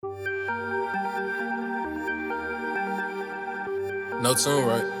No tune,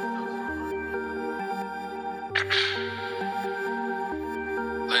 right?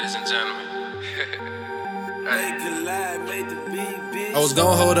 Ladies and gentlemen. I was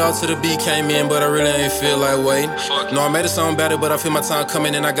gon' hold out till the beat came in, but I really ain't feel like waiting. No, I made a song about it, but I feel my time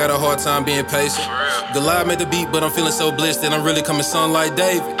coming and I got a hard time being patient. Goliath made the beat, but I'm feeling so blessed that I'm really coming son like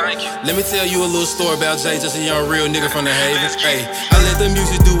David. Let me tell you a little story about Jay, just a young real nigga from the Havens. Hey, I let the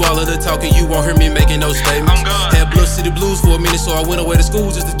music do all of the talking, you won't hear me making no statements. Had Bluff City Blues for a minute, so I went away to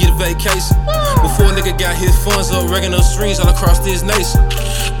school just to get a vacation. Before a nigga got his funds up, racking up streams all across this nation.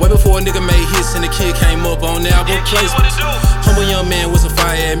 Way before a nigga made hits and the kid came up on the album placement. Humble young man with some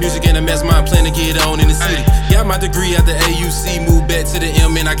fire music and a mastermind plan to get on in the city. Got my degree at the AUC, moved back to the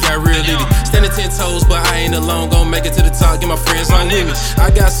M and I got real litty. Standing 10 toes, but I ain't alone, gon' make it to the top, get my friends on with me.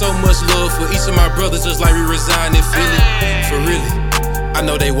 I got so much love for each of my brothers, just like we reside in Philly. For really, I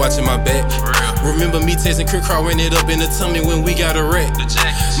know they watching my back. Remember me texting Kirk crawling it up in the tummy when we got a wreck.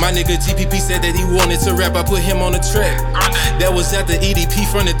 My nigga GPP said that he wanted to rap, I put him on the track. That was after EDP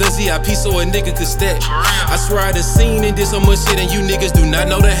fronted the ZIP so a nigga could stack. I swear I done seen and did so much shit and you niggas do not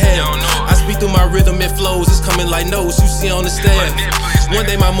know the half. I speak through my rhythm and flows, it's coming like notes you see on the staff. One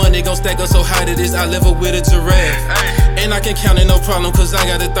day my money gon' stack up so high that it's eye level with a giraffe. And I can count it no problem cause I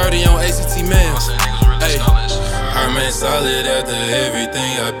got a 30 on ACT math. I remain solid after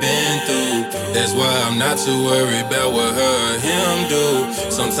everything I've been through. That's why I'm not too worried about what her or him do.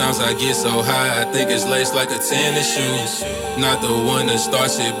 Sometimes I get so high, I think it's laced like a tennis shoe. Not the one that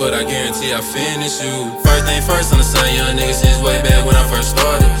starts it, but I guarantee I finish you. First thing first, I'm the same young nigga since way back when I first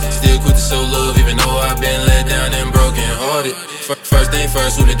started. Still quick to show love even though I've been let down and broken hearted. First thing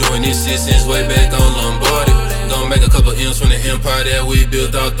first, we been doing this shit since way back on Lombardi. Gonna make a couple M's from the empire that we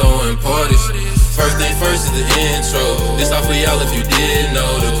built out throwing parties. First thing first is the intro. This all for y'all if you didn't know.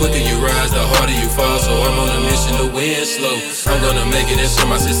 The quicker you rise, the harder you fall. So I'm on a mission to win slow. I'm gonna make it and share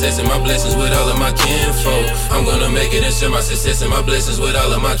my success and my blessings with all of my kinfolk. I'm gonna make it and share my success and my blessings with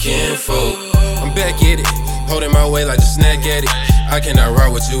all of my kinfolk. I'm back at it, holding my way like a snack addict. I cannot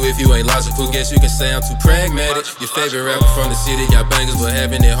ride with you if you ain't logical. Guess you can say I'm too pragmatic. Your favorite rapper from the city got bangers, but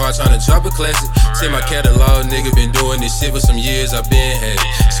having it hard trying to drop a classic. Say my catalog, nigga been doing this shit for some years, I been had it.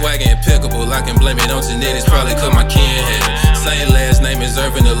 Swaggin' impeccable, I can blame it on genetics, probably cause my kin had it. Same last name as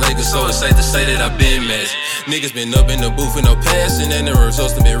Irvin the Lakers, so it's safe to say that I been magic. Niggas been up in the booth with no passion, and the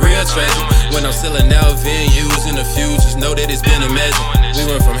results have been real tragic. When I'm selling out venues in the futures, know that it's been a magic.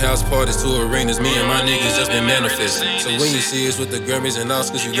 We went from house parties to arenas, me and my niggas just been manifesting. So when you see us with the Grammys and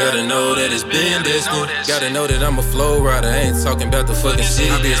Oscars, you gotta know that it's been destined. Gotta know that I'm a flow rider, I ain't talking about the fucking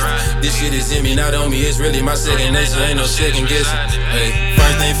shit this shit is in me, not on me, it's really my second nature, ain't no second guessing. Hey,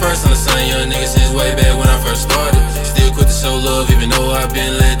 first thing first, I'm the same young nigga since way back when I first started. Still quick to show love even though I've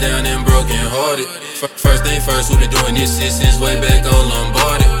been let down and broken hearted. First thing first, we been doing this shit since way back on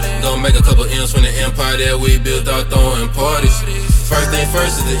Lombardi. Gonna make a couple M's from the empire that we built out throwing parties. First thing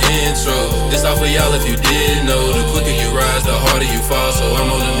first is the intro. This all for y'all if you didn't know. The quicker you rise, the harder you fall. So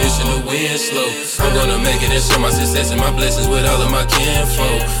I'm on a mission to win slow. I'm gonna make it and share my success and my blessings with all of my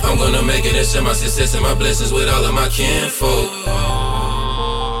kinfolk. I'm gonna make it and share my success and my blessings with all of my kinfolk.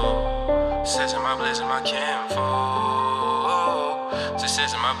 Success and my blessings, my kinfolk.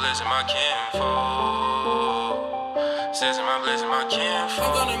 Success and my blessings, my kinfolk. Success and my blessings, my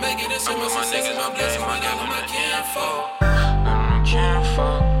kinfolk. I'm gonna make it and share my success and my blessings with all of my kinfolk.